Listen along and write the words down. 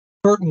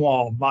Curtain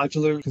wall,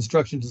 modular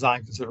construction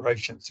design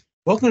considerations.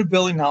 Welcome to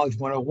Building Knowledge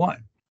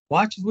 101.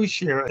 Watch as we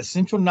share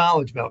essential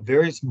knowledge about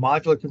various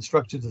modular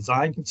construction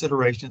design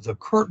considerations of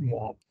curtain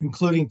wall,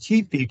 including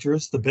key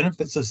features, the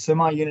benefits of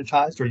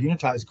semi-unitized or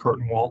unitized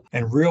curtain wall,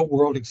 and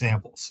real-world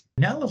examples.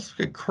 Now let's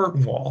look at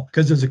curtain wall,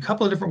 because there's a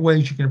couple of different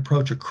ways you can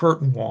approach a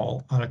curtain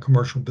wall on a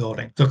commercial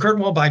building. So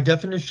curtain wall by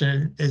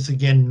definition is,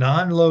 again,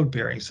 non-load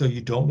bearing, so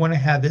you don't want to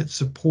have it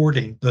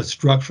supporting the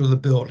structure of the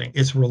building.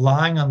 It's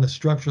relying on the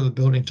structure of the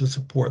building to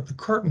support the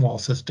curtain wall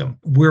system.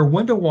 Where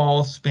window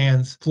wall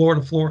spans floor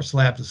to floor,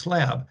 slab to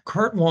slab,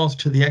 curtain walls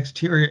to the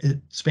exterior, it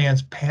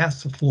spans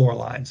past the floor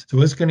lines.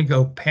 So it's going to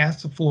go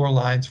past the floor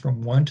lines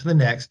from one to the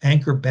next,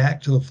 anchor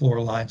back to the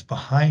floor lines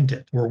behind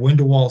it. Where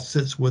window wall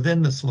sits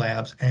within the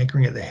slabs,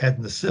 anchoring at the head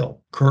and the sill.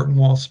 Curtain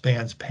wall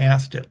spans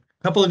past it.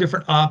 A couple of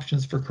different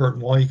options for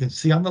curtain wall. You can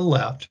see on the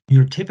left,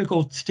 your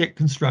typical stick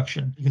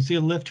construction. You can see a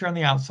lift here on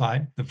the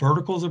outside. The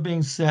verticals are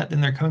being set,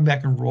 and they're coming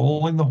back and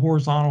rolling the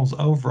horizontals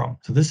over them.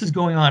 So this is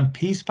going on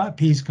piece by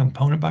piece,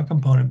 component by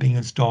component, being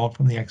installed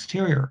from the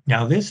exterior.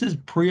 Now this is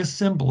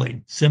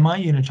pre-assembly,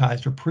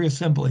 semi-unitized or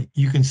pre-assembly.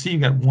 You can see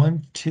you've got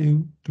 1,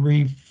 2,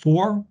 3,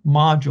 4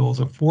 modules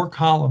of 4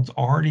 columns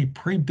already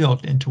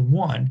pre-built into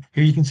one.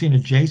 Here you can see an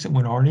adjacent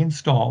one already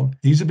installed.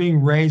 These are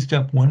being raised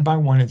up one by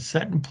one and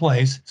set in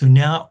place. So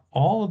now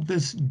all of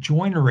this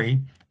joinery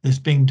that's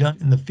being done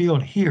in the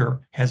field here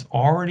has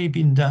already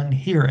been done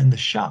here in the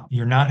shop.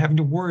 You're not having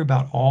to worry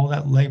about all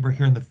that labor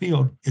here in the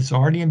field. It's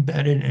already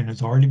embedded and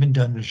it's already been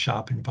done in a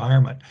shop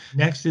environment.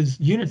 Next is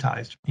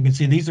unitized. You can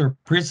see these are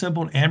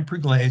pre-assembled and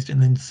pre-glazed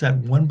and then set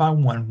one by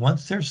one.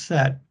 Once they're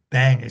set,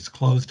 bang, it's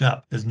closed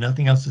up. There's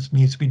nothing else that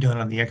needs to be done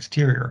on the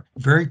exterior.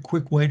 Very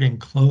quick way to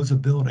enclose a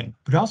building.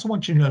 But I also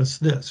want you to notice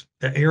this,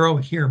 the arrow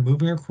here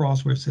moving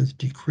across where it says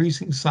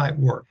decreasing site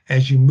work.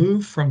 As you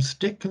move from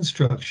stick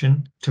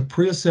construction to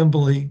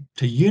pre-assembly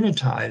to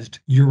unitized,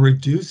 you're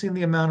reducing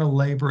the amount of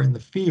labor in the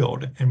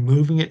field and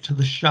moving it to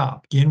the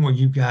shop. Again, where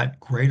you've got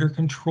greater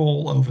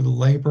control over the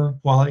labor,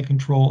 quality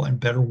control, and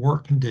better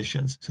work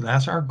conditions. So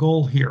that's our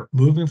goal here.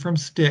 Moving from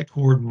stick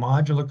toward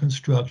modular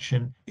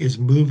construction is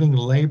moving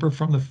labor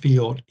from the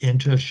field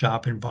into a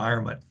shop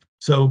environment.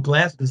 So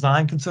glass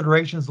design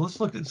considerations, let's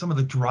look at some of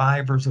the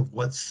drivers of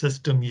what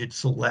system you'd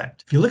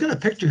select. If you look at the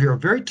picture here, a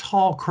very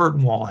tall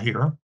curtain wall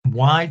here,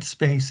 wide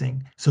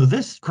spacing. So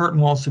this curtain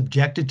wall is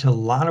subjected to a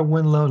lot of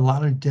wind load, a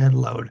lot of dead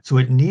load. So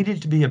it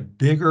needed to be a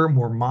bigger,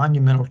 more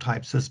monumental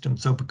type system.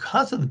 So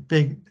because of the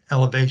big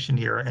elevation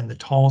here and the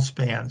tall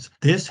spans,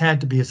 this had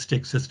to be a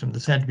stick system.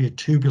 This had to be a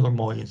tubular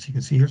mullion. So you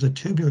can see here's a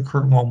tubular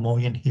curtain wall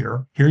mullion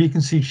here. Here you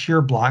can see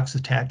shear blocks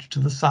attached to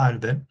the side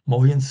of it.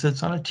 Mullion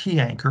sits on a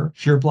T-anchor.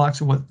 Shear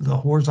blocks are what the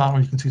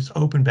horizontal, you can see it's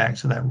open back,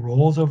 so that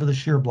rolls over the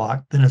shear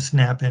block, then a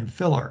snap-in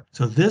filler.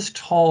 So this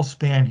tall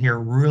span here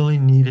really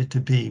needed to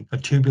be a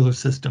tubular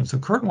system. So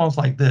curtain walls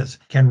like this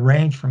can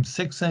range from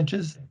 6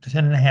 inches to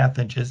 10.5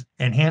 inches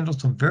and handle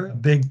some very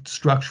big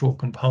structural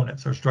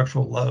components or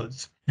structural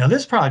loads. Now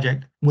this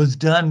project was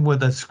done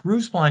with a screw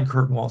spline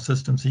curtain wall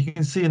system. So you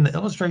can see in the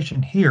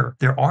illustration here,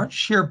 there aren't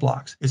shear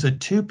blocks. It's a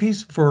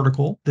 2-piece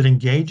vertical that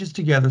engages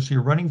together. So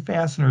you're running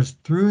fasteners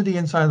through the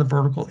inside of the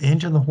vertical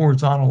into the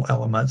horizontal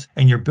elements,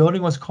 and you're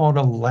building what's called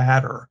a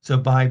ladder. So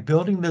by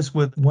building this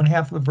with one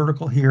half of the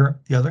vertical here,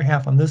 the other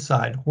half on this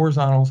side,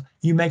 horizontals,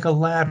 you make a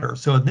ladder.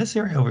 So in this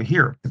area over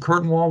here, the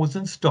curtain wall was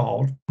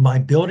installed by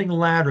building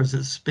ladders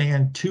that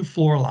spanned 2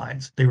 floor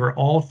lines. They were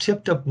all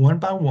tipped up one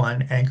by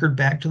one, anchored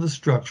back to the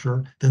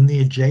structure. Then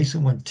the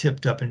adjacent one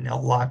tipped up and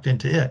locked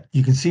into it.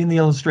 You can see in the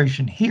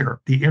illustration here,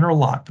 the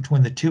interlock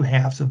between the 2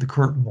 halves of the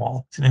curtain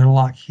wall. It's an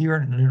interlock here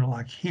and an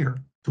interlock here.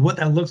 So what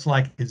that looks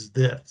like is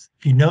this.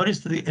 If you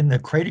notice in the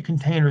crated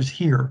containers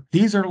here,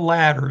 these are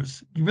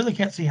ladders. You really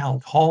can't see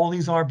how tall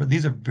these are, but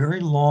these are very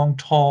long,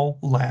 tall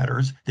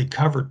ladders that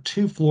cover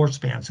 2 floor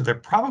spans. So they're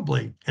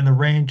probably in the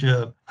range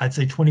of, I'd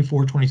say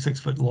 24, 26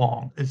 foot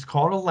long. It's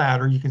called a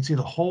ladder. You can see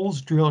the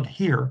holes drilled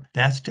here.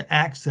 That's to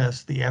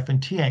access the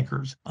F&T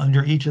anchors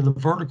under each of the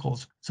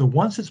verticals. So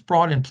once it's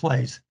brought in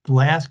place,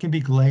 glass can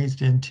be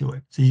glazed into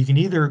it. So you can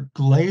either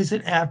glaze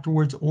it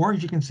afterwards, or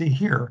as you can see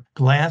here,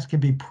 glass can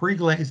be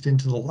pre-glazed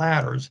into the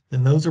ladders.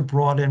 Then those are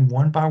brought in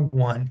one by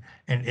one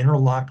and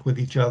interlocked with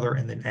each other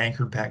and then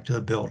anchored back to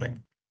the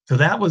building. So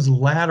that was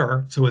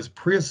ladder, so it's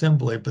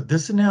pre-assembly, but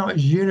this now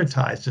is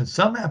unitized. In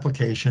some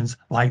applications,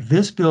 like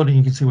this building,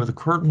 you can see where the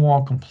curtain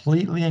wall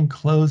completely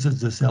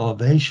encloses this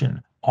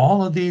elevation.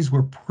 All of these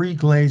were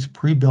pre-glazed,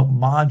 pre-built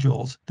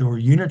modules. They were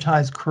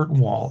unitized curtain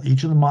wall.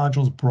 Each of the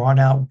modules brought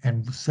out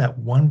and set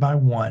one by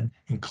one,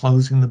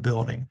 enclosing the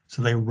building.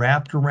 So they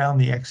wrapped around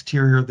the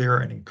exterior there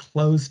and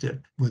enclosed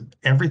it with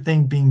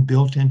everything being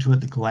built into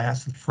it, the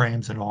glass, the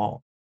frames, and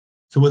all.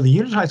 So with a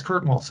unitized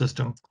curtain wall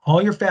system,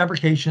 all your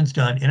fabrication is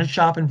done in a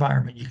shop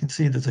environment. You can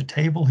see there's a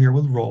table here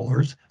with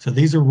rollers. So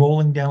these are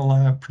rolling down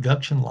along a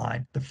production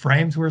line. The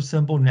frames were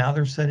assembled. Now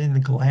they're setting the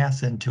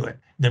glass into it.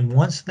 Then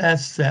once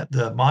that's set,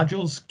 the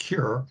modules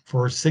cure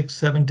for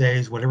 6-7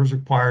 days, whatever's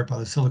required by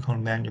the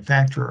silicone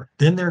manufacturer.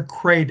 Then they're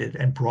crated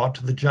and brought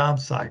to the job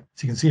site.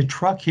 So you can see a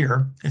truck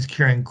here is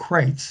carrying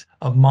crates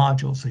of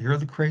modules. So here are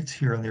the crates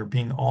here, and they're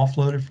being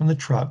offloaded from the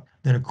truck.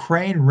 Then a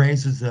crane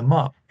raises them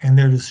up, and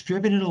they're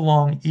distributed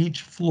along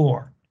each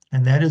floor.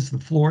 And that is the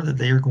floor that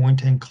they are going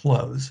to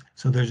enclose.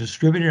 So they're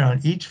distributed on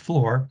each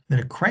floor. Then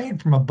a crane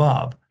from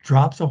above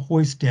drops a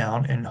hoist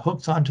down and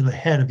hooks onto the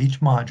head of each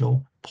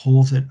module,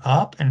 pulls it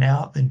up and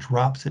out, then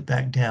drops it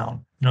back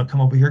down. Then I'll come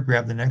over here,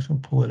 grab the next one,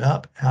 pull it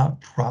up, out,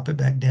 drop it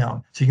back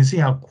down. So you can see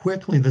how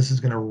quickly this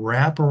is going to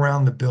wrap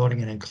around the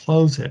building and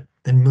enclose it,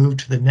 then move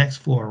to the next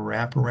floor,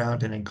 wrap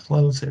around and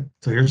enclose it.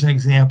 So here's an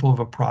example of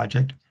a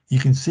project. You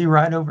can see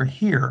right over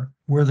here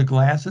where the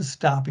glass is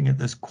stopping at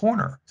this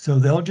corner. So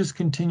they'll just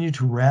continue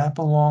to wrap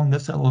along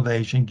this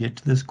elevation, get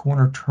to this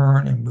corner,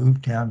 turn and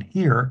move down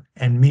here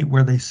and meet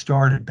where they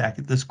started back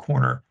at this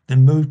corner.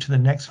 Then move to the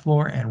next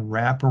floor and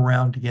wrap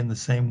around again the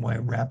same way,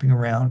 wrapping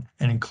around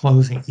and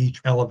enclosing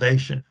each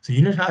elevation. So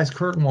unitized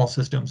curtain wall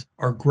systems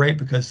are great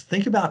because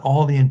think about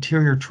all the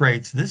interior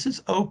traits. This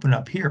is open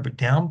up here, but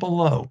down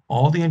below,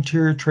 all the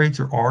interior traits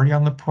are already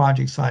on the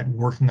project site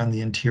working on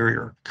the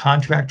interior.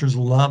 Contractors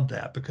love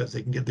that because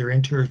they can get their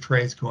interior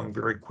traits going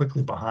very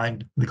quickly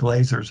behind the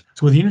glazers.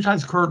 So with a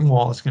unitized curtain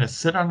wall, it's going to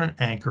sit on an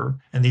anchor,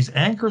 and these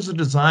anchors are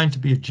designed to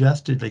be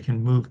adjusted. They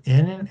can move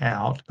in and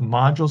out. The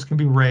modules can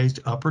be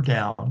raised up or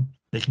down.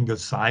 They can go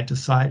side to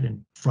side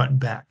and front and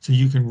back. So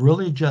you can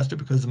really adjust it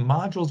because the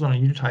modules on a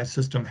unitized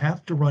system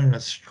have to run in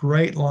a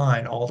straight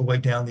line all the way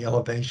down the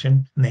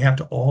elevation, and they have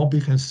to all be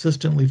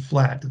consistently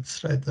flat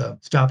at the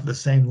stop of the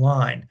same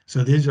line.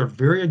 So these are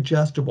very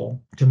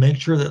adjustable to make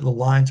sure that the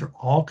lines are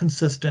all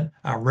consistent.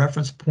 Our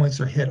reference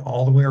points are hit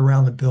all the way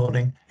around the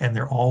building, and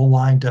they're all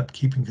lined up,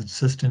 keeping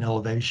consistent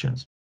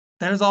elevations.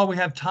 That is all we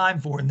have time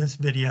for in this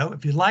video.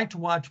 If you'd like to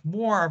watch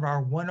more of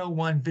our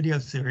 101 video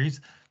series,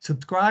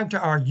 subscribe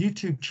to our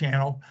YouTube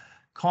channel,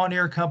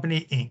 Kawneer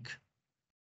Company, Inc.